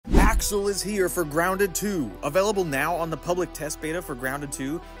AXL is here for Grounded 2. Available now on the public test beta for Grounded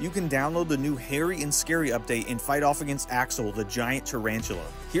 2, you can download the new Hairy and Scary update and fight off against AXL, the giant tarantula.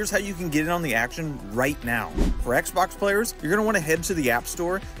 Here's how you can get in on the action right now. For Xbox players, you're going to want to head to the App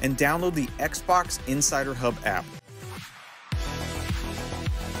Store and download the Xbox Insider Hub app.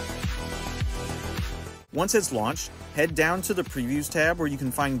 Once it's launched, head down to the Previews tab where you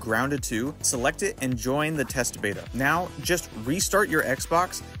can find Grounded 2, select it, and join the test beta. Now, just restart your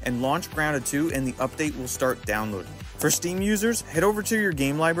Xbox and launch Grounded 2 and the update will start downloading. For Steam users, head over to your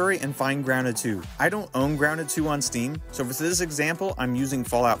game library and find Grounded 2. I don't own Grounded 2 on Steam, so for this example, I'm using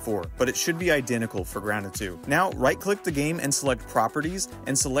Fallout 4, but it should be identical for Grounded 2. Now, right-click the game and select Properties,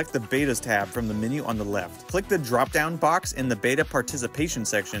 and select the Betas tab from the menu on the left. Click the drop-down box in the Beta Participation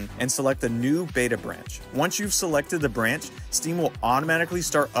section and select the new beta branch. Once you've selected the branch, Steam will automatically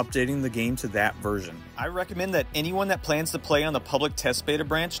start updating the game to that version. I recommend that anyone that plans to play on the public test beta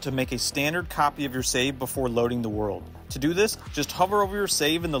branch to make a standard copy of your save before loading the world. To do this, just hover over your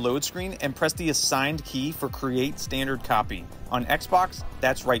save in the load screen and press the assigned key for Create Standard Copy. On Xbox,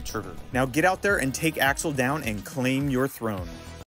 that's right trigger. Now get out there and take AXL down and claim your throne.